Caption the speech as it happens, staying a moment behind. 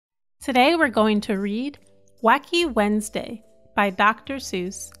Today we're going to read Wacky Wednesday by Dr.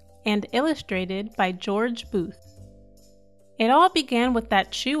 Seuss and illustrated by George Booth. It all began with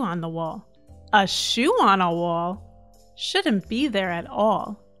that shoe on the wall. A shoe on a wall? Shouldn't be there at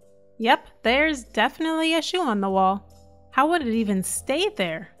all. Yep, there's definitely a shoe on the wall. How would it even stay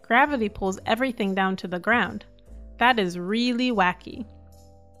there? Gravity pulls everything down to the ground. That is really wacky.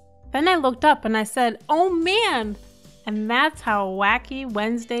 Then I looked up and I said, "Oh man!" And that's how Wacky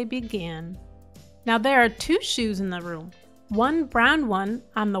Wednesday began. Now there are two shoes in the room, one brown one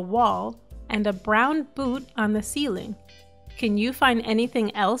on the wall and a brown boot on the ceiling. Can you find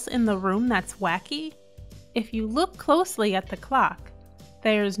anything else in the room that's wacky? If you look closely at the clock,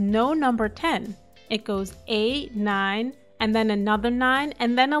 there's no number 10. It goes 8, 9, and then another 9,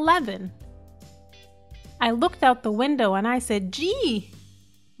 and then 11. I looked out the window and I said, "Gee!"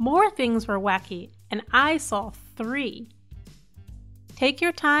 More things were wacky, and I saw 3. Take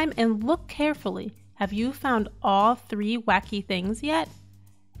your time and look carefully. Have you found all 3 wacky things yet?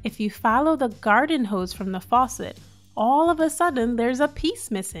 If you follow the garden hose from the faucet, all of a sudden there's a piece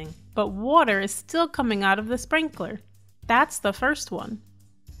missing, but water is still coming out of the sprinkler. That's the first one.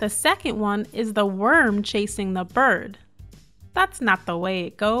 The second one is the worm chasing the bird. That's not the way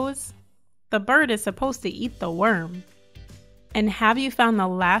it goes. The bird is supposed to eat the worm. And have you found the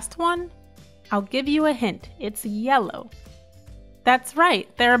last one? I'll give you a hint. It's yellow. That's right,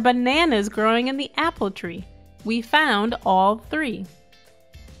 there are bananas growing in the apple tree. We found all 3.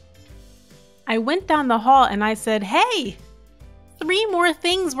 I went down the hall and I said, "Hey! 3 more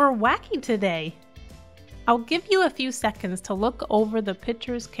things were wacky today." I'll give you a few seconds to look over the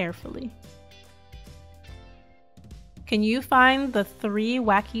pictures carefully. Can you find the 3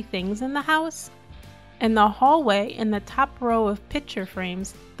 wacky things in the house? In the hallway, in the top row of picture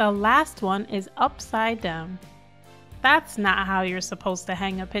frames, the last one is upside down. That's not how you're supposed to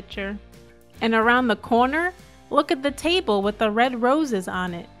hang a picture. And around the corner, look at the table with the red roses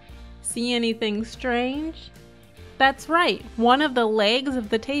on it. See anything strange? That's right, one of the legs of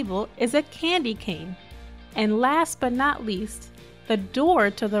the table is a candy cane. And last but not least, the door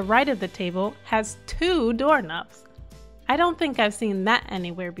to the right of the table has 2 doorknobs. I don't think I've seen that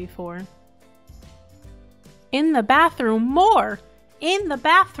anywhere before. In the bathroom, more! In the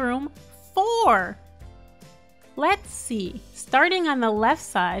bathroom, 4! Let's see. Starting on the left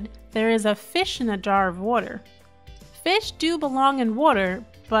side, there is a fish in a jar of water. Fish do belong in water,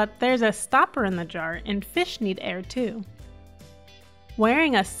 but there's a stopper in the jar, and fish need air too.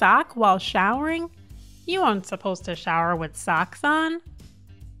 Wearing a sock while showering? You aren't supposed to shower with socks on.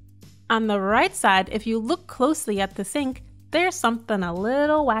 On the right side, if you look closely at the sink, there's something a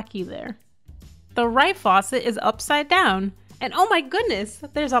little wacky there. The right faucet is upside down, and oh my goodness,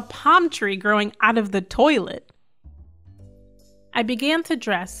 there's a palm tree growing out of the toilet. I began to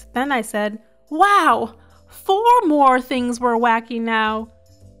dress, then I said, "Wow, 4 more things were wacky now."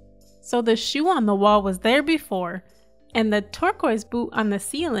 So the shoe on the wall was there before, and the turquoise boot on the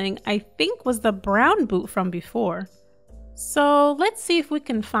ceiling I think was the brown boot from before. So let's see if we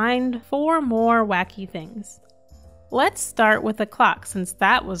can find 4 more wacky things. Let's start with the clock since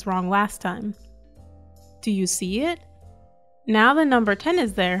that was wrong last time. Do you see it? Now the number 10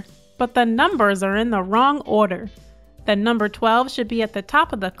 is there, but the numbers are in the wrong order. The number 12 should be at the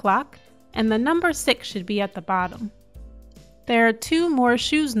top of the clock, and the number 6 should be at the bottom. There are 2 more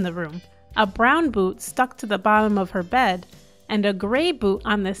shoes in the room, a brown boot stuck to the bottom of her bed, and a gray boot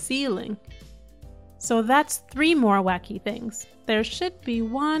on the ceiling. So that's 3 more wacky things. There should be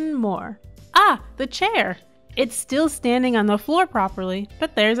 1 more. Ah, the chair! It's still standing on the floor properly,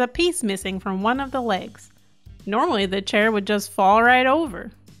 but there's a piece missing from one of the legs. Normally the chair would just fall right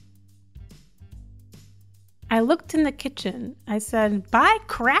over. I looked in the kitchen. I said, "By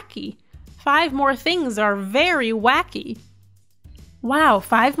cracky! 5 more things are very wacky." Wow,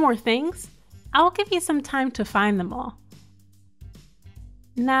 5 more things? I'll give you some time to find them all.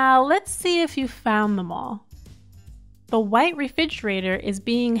 Now let's see if you found them all. The white refrigerator is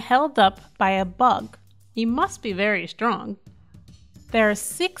being held up by a bug. He must be very strong. There are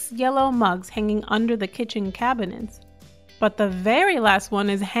 6 yellow mugs hanging under the kitchen cabinets, but the very last one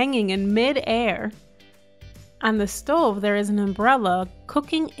is hanging in mid-air. On the stove there is an umbrella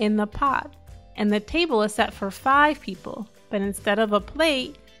cooking in the pot, and the table is set for 5 people, but instead of a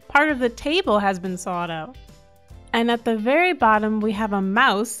plate, part of the table has been sawed out. And at the very bottom we have a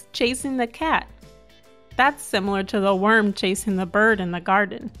mouse chasing the cat. That's similar to the worm chasing the bird in the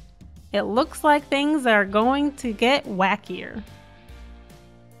garden. It looks like things are going to get wackier.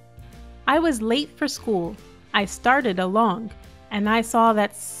 I was late for school. I started along, and I saw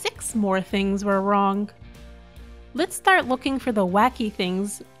that 6 more things were wrong. Let's start looking for the wacky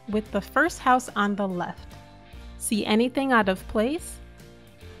things with the first house on the left. See anything out of place?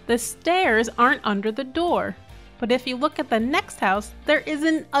 The stairs aren't under the door, but if you look at the next house, there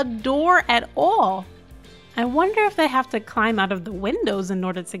isn't a door at all. I wonder if they have to climb out of the windows in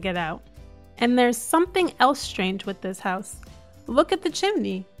order to get out. And there's something else strange with this house. Look at the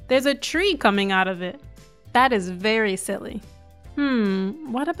chimney. There's a tree coming out of it. That is very silly.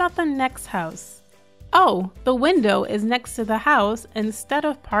 What about the next house? Oh, the window is next to the house instead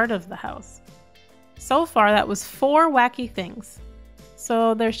of part of the house. So far that was 4 wacky things.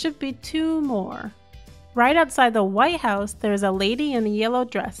 So there should be 2 more. Right outside the White House, there's a lady in a yellow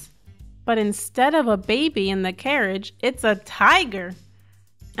dress. But instead of a baby in the carriage, it's a tiger.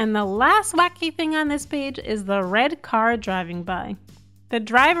 And the last wacky thing on this page is the red car driving by. The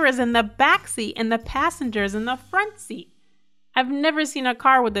driver is in the back seat and the passenger is in the front seat. I've never seen a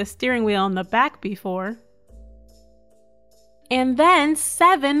car with a steering wheel in the back before. And then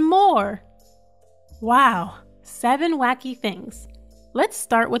 7 more. Wow, 7 wacky things. Let's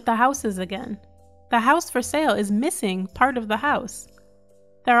start with the houses again. The house for sale is missing part of the house.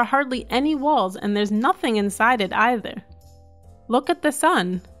 There are hardly any walls and there's nothing inside it either. Look at the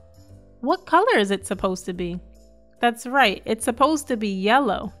sun. What color is it supposed to be? That's right, it's supposed to be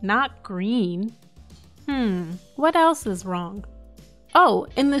yellow, not green. What else is wrong? Oh,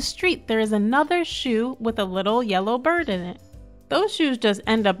 in the street there is another shoe with a little yellow bird in it. Those shoes just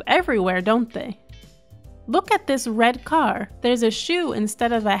end up everywhere, don't they? Look at this red car. There's a shoe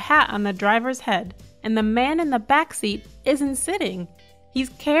instead of a hat on the driver's head, and the man in the back seat isn't sitting. He's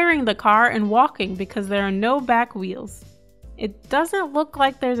carrying the car and walking because there are no back wheels. It doesn't look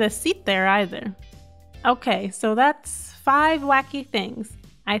like there's a seat there either. Okay, so that's 5 wacky things.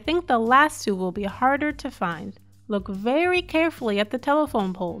 I think the last 2 will be harder to find. Look very carefully at the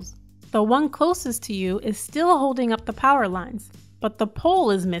telephone poles. The one closest to you is still holding up the power lines, but the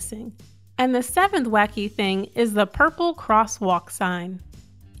pole is missing. And the 7th wacky thing is the purple crosswalk sign.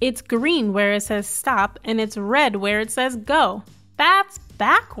 It's green where it says stop and it's red where it says go. That's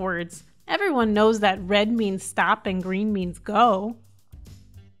backwards. Everyone knows that red means stop and green means go.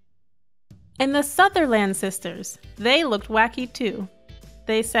 And the Sutherland sisters, they looked wacky too.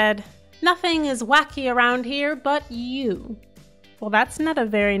 They said, "Nothing is wacky around here but you." Well, that's not a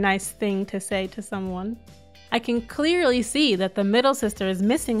very nice thing to say to someone. I can clearly see that the middle sister is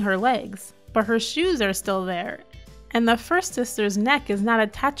missing her legs, but her shoes are still there. And the first sister's neck is not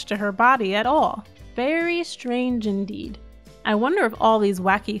attached to her body at all. Very strange indeed. I wonder if all these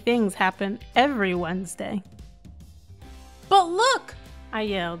wacky things happen every Wednesday. "But look!" I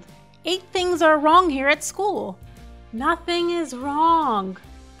yelled. 8 things are wrong here at school." "Nothing is wrong,"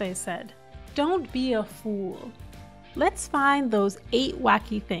 they said. "Don't be a fool. Let's find those 8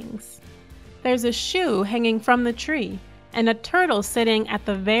 wacky things." There's a shoe hanging from the tree and a turtle sitting at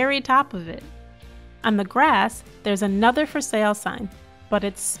the very top of it. On the grass, there's another for sale sign, but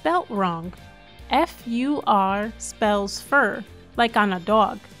it's spelt wrong. F-U-R spells fur, like on a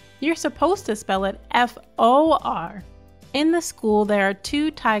dog. You're supposed to spell it F-O-R. In the school, there are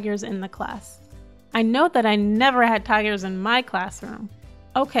 2 tigers in the class. I know that I never had tigers in my classroom.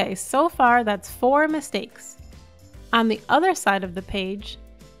 Okay, so far that's 4 mistakes. On the other side of the page,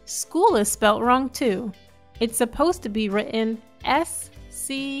 school is spelt wrong too. It's supposed to be written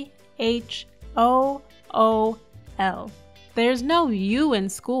S-C-H-O-O-L. There's no U in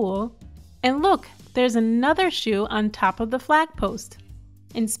school. And look, there's another shoe on top of the flag post.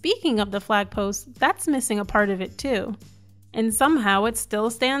 And speaking of the flag post, that's missing a part of it too. And somehow it still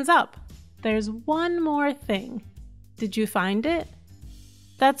stands up. There's one more thing. Did you find it?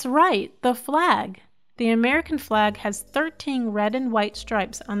 That's right, the flag. The American flag has 13 red and white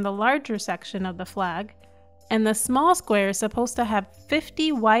stripes on the larger section of the flag, and the small square is supposed to have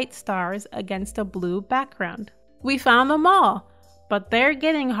 50 white stars against a blue background. We found them all, but they're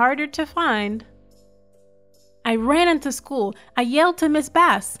getting harder to find. I ran into school. I yelled to Miss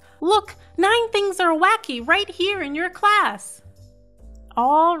Bass, "Look, 9 things are wacky right here in your class."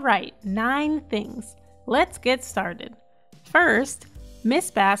 All right, 9 things. Let's get started. First,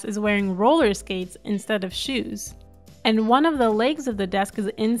 Miss Bass is wearing roller skates instead of shoes, and one of the legs of the desk is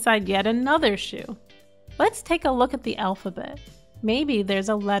inside yet another shoe. Let's take a look at the alphabet. Maybe there's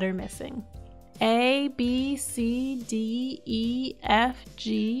a letter missing. A, B, C, D, E, F,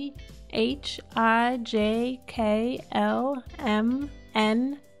 G, H, I, J, K, L, M,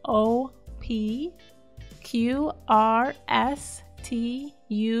 N, O, P, Q, R, S, T,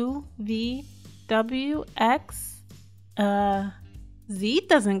 U, V, W, X, Z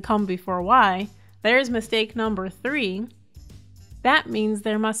doesn't come before Y. There's mistake number 3. That means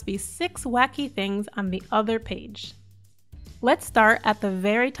there must be 6 wacky things on the other page. Let's start at the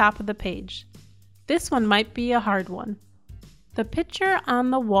very top of the page. This one might be a hard one. The picture on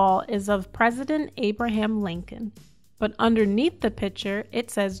the wall is of President Abraham Lincoln, but underneath the picture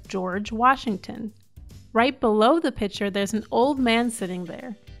it says George Washington. Right below the picture there's an old man sitting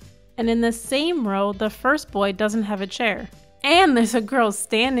there. And in the same row, the first boy doesn't have a chair. And there's a girl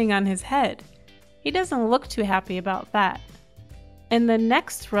standing on his head. He doesn't look too happy about that. In the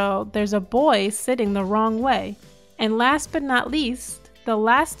next row, there's a boy sitting the wrong way. And last but not least, the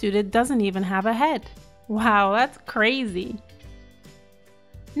last student doesn't even have a head. Wow, that's crazy.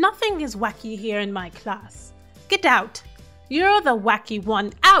 Nothing is wacky here in my class. Get out! You're the wacky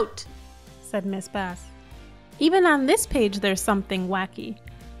one. Out! Said Miss Bass. Even on this page, there's something wacky.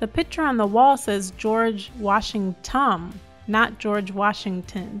 The picture on the wall says George Washington, not George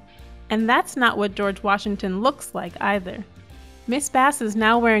Washington. And that's not what George Washington looks like either. Miss Bass is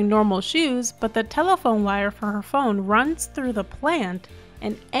now wearing normal shoes, but the telephone wire for her phone runs through the plant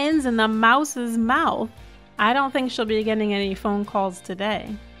and ends in the mouse's mouth. I don't think she'll be getting any phone calls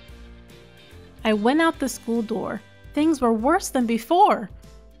today. I went out the school door. Things were worse than before.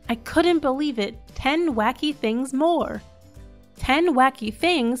 I couldn't believe it. 10 wacky things more. 10 wacky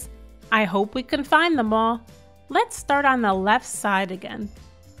things? I hope we can find them all. Let's start on the left side again.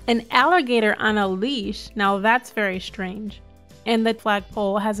 An alligator on a leash, now that's very strange. And the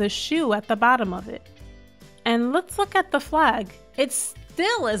flagpole has a shoe at the bottom of it. And let's look at the flag. It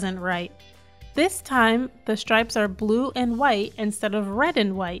still isn't right. This time, the stripes are blue and white instead of red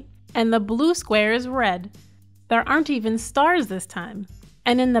and white. And the blue square is red. There aren't even stars this time.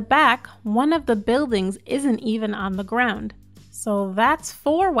 And in the back, one of the buildings isn't even on the ground. So that's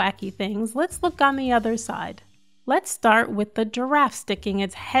 4 wacky things. Let's look on the other side. Let's start with the giraffe sticking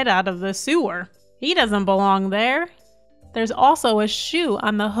its head out of the sewer. He doesn't belong there. There's also a shoe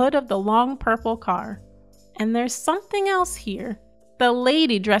on the hood of the long purple car. And there's something else here. The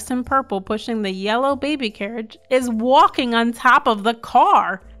lady dressed in purple pushing the yellow baby carriage is walking on top of the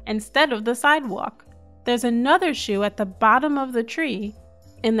car instead of the sidewalk. There's another shoe at the bottom of the tree.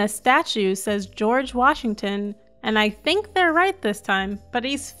 And the statue says George Washington, and I think they're right this time, but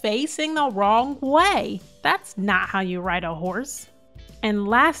he's facing the wrong way. That's not how you ride a horse. And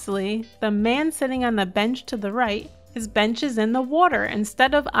lastly, the man sitting on the bench to the right, his bench is in the water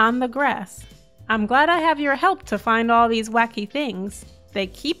instead of on the grass. I'm glad I have your help to find all these wacky things. They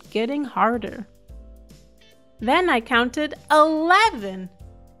keep getting harder. Then I counted 11.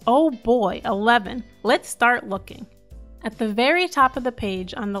 Oh boy, 11. Let's start looking. At the very top of the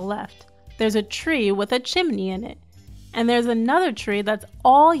page on the left, there's a tree with a chimney in it. And there's another tree that's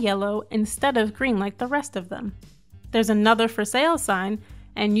all yellow instead of green like the rest of them. There's another for sale sign,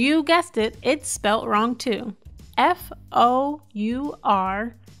 and you guessed it, it's spelt wrong too. F-O-U-R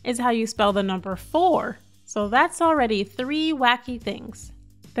is how you spell the number 4. So that's already 3 wacky things.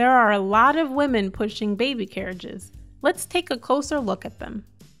 There are a lot of women pushing baby carriages. Let's take a closer look at them.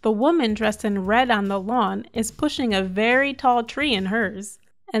 The woman dressed in red on the lawn is pushing a very tall tree in hers,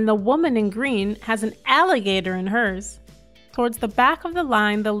 and the woman in green has an alligator in hers. Towards the back of the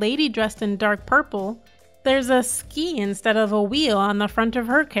line, the lady dressed in dark purple, there's a ski instead of a wheel on the front of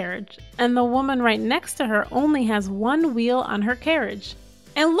her carriage, and the woman right next to her only has 1 wheel on her carriage.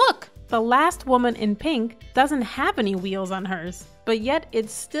 And look, the last woman in pink doesn't have any wheels on hers, but yet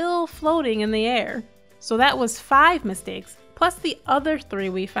it's still floating in the air. So that was 5 mistakes, plus the other 3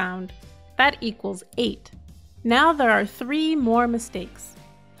 we found. That equals 8. Now there are 3 more mistakes.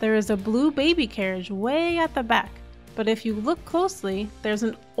 There is a blue baby carriage way at the back, but if you look closely, there's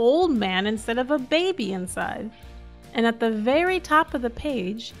an old man instead of a baby inside. And at the very top of the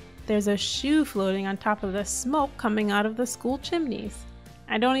page, there's a shoe floating on top of the smoke coming out of the school chimneys.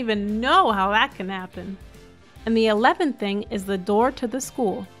 I don't even know how that can happen. And the 11th thing is the door to the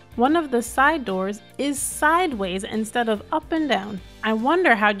school. One of the side doors is sideways instead of up and down. I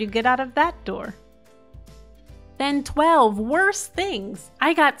wonder how'd you get out of that door? Then 12 worse things.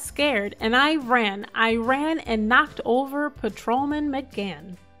 I got scared and I ran and knocked over Patrolman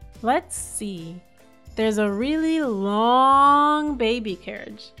McGann. Let's see. There's a really long baby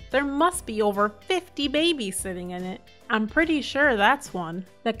carriage. There must be over 50 babies sitting in it. I'm pretty sure that's one.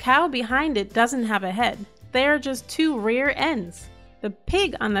 The cow behind it doesn't have a head. They are just 2 rear ends. The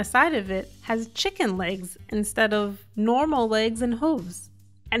pig on the side of it has chicken legs instead of normal legs and hooves.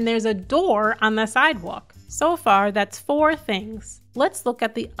 And there's a door on the sidewalk. So far, that's 4 things. Let's look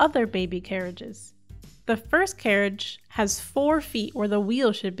at the other baby carriages. The first carriage has 4 feet where the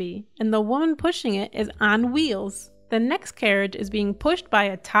wheel should be, and the woman pushing it is on wheels. The next carriage is being pushed by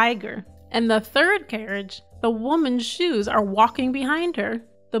a tiger. And the third carriage, the woman's shoes are walking behind her.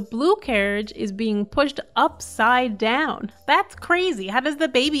 The blue carriage is being pushed upside down. That's crazy. How does the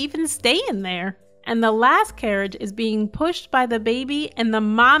baby even stay in there? And the last carriage is being pushed by the baby and the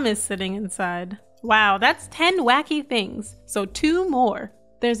mom is sitting inside. Wow, that's 10 wacky things. So 2 more.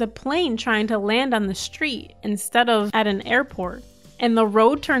 There's a plane trying to land on the street instead of at an airport. And the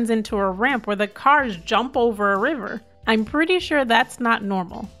road turns into a ramp where the cars jump over a river. I'm pretty sure that's not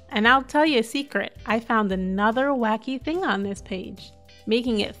normal. And I'll tell you a secret, I found another wacky thing on this page,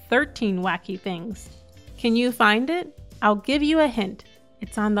 making it 13 wacky things. Can you find it? I'll give you a hint.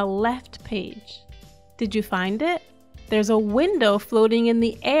 It's on the left page. Did you find it? There's a window floating in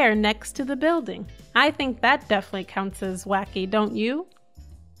the air next to the building. I think that definitely counts as wacky, don't you?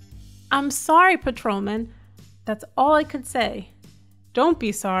 I'm sorry, Patrolman. That's all I could say. Don't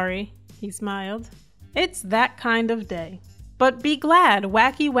be sorry, he smiled. It's that kind of day. But be glad,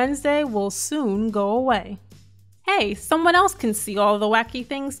 Wacky Wednesday will soon go away. Hey, someone else can see all the wacky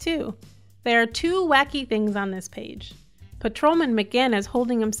things too. There are 2 wacky things on this page. Patrolman McGann is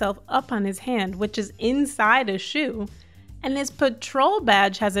holding himself up on his hand, which is inside a shoe, and his patrol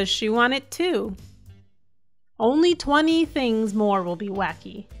badge has a shoe on it too. Only 20 things more will be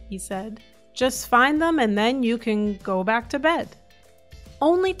wacky, he said. Just find them and then you can go back to bed.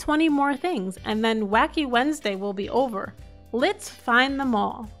 Only 20 more things and then Wacky Wednesday will be over. Let's find them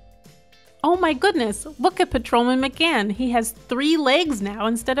all. Oh my goodness, look at Patrolman McGann. He has 3 legs now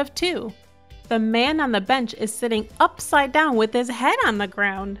instead of 2. The man on the bench is sitting upside down with his head on the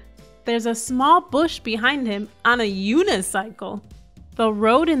ground. There's a small bush behind him on a unicycle. The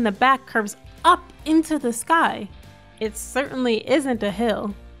road in the back curves up into the sky. It certainly isn't a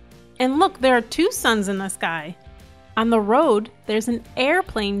hill. And look, there are 2 suns in the sky. On the road, there's an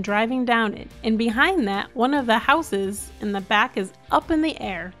airplane driving down it, and behind that, one of the houses in the back is up in the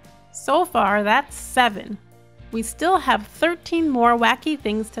air. So far, that's 7. We still have 13 more wacky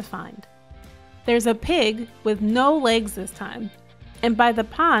things to find. There's a pig with no legs this time. And by the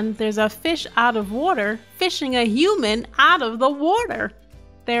pond, there's a fish out of water fishing a human out of the water.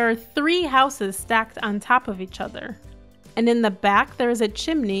 There are 3 houses stacked on top of each other. And in the back, there is a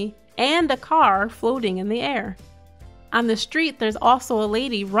chimney and a car floating in the air. On the street, there's also a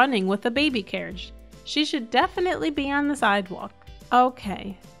lady running with a baby carriage. She should definitely be on the sidewalk.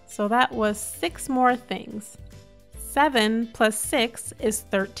 Okay, so that was 6 more things. 7 plus 6 is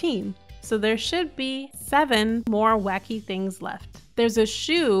 13. So there should be 7 more wacky things left. There's a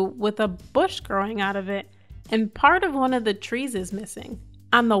shoe with a bush growing out of it, and part of one of the trees is missing.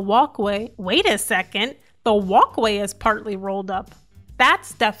 On the walkway, wait a second, the walkway is partly rolled up.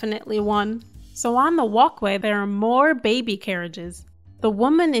 That's definitely one. So on the walkway, there are more baby carriages. The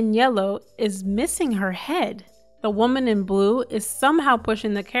woman in yellow is missing her head. The woman in blue is somehow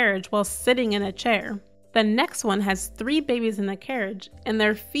pushing the carriage while sitting in a chair. The next one has 3 babies in the carriage, and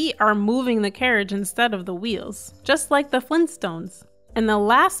their feet are moving the carriage instead of the wheels, just like the Flintstones. And the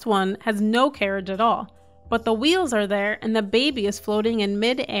last one has no carriage at all, but the wheels are there and the baby is floating in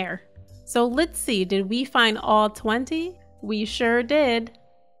mid-air. So let's see, did we find all 20? We sure did.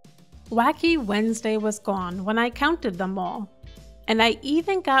 Wacky Wednesday was gone when I counted them all, and I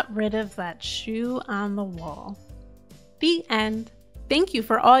even got rid of that shoe on the wall. The end. Thank you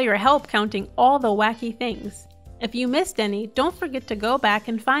for all your help counting all the wacky things. If you missed any, don't forget to go back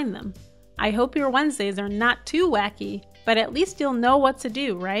and find them. I hope your Wednesdays are not too wacky, but at least you'll know what to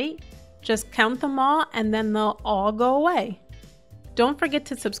do, right? Just count them all and then they'll all go away. Don't forget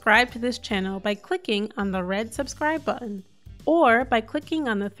to subscribe to this channel by clicking on the red subscribe button, or by clicking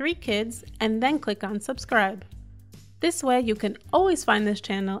on the 3 kids and then click on subscribe. This way you can always find this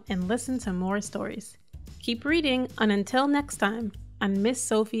channel and listen to more stories. Keep reading, and until next time, on Miss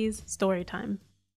Sophie's Storytime.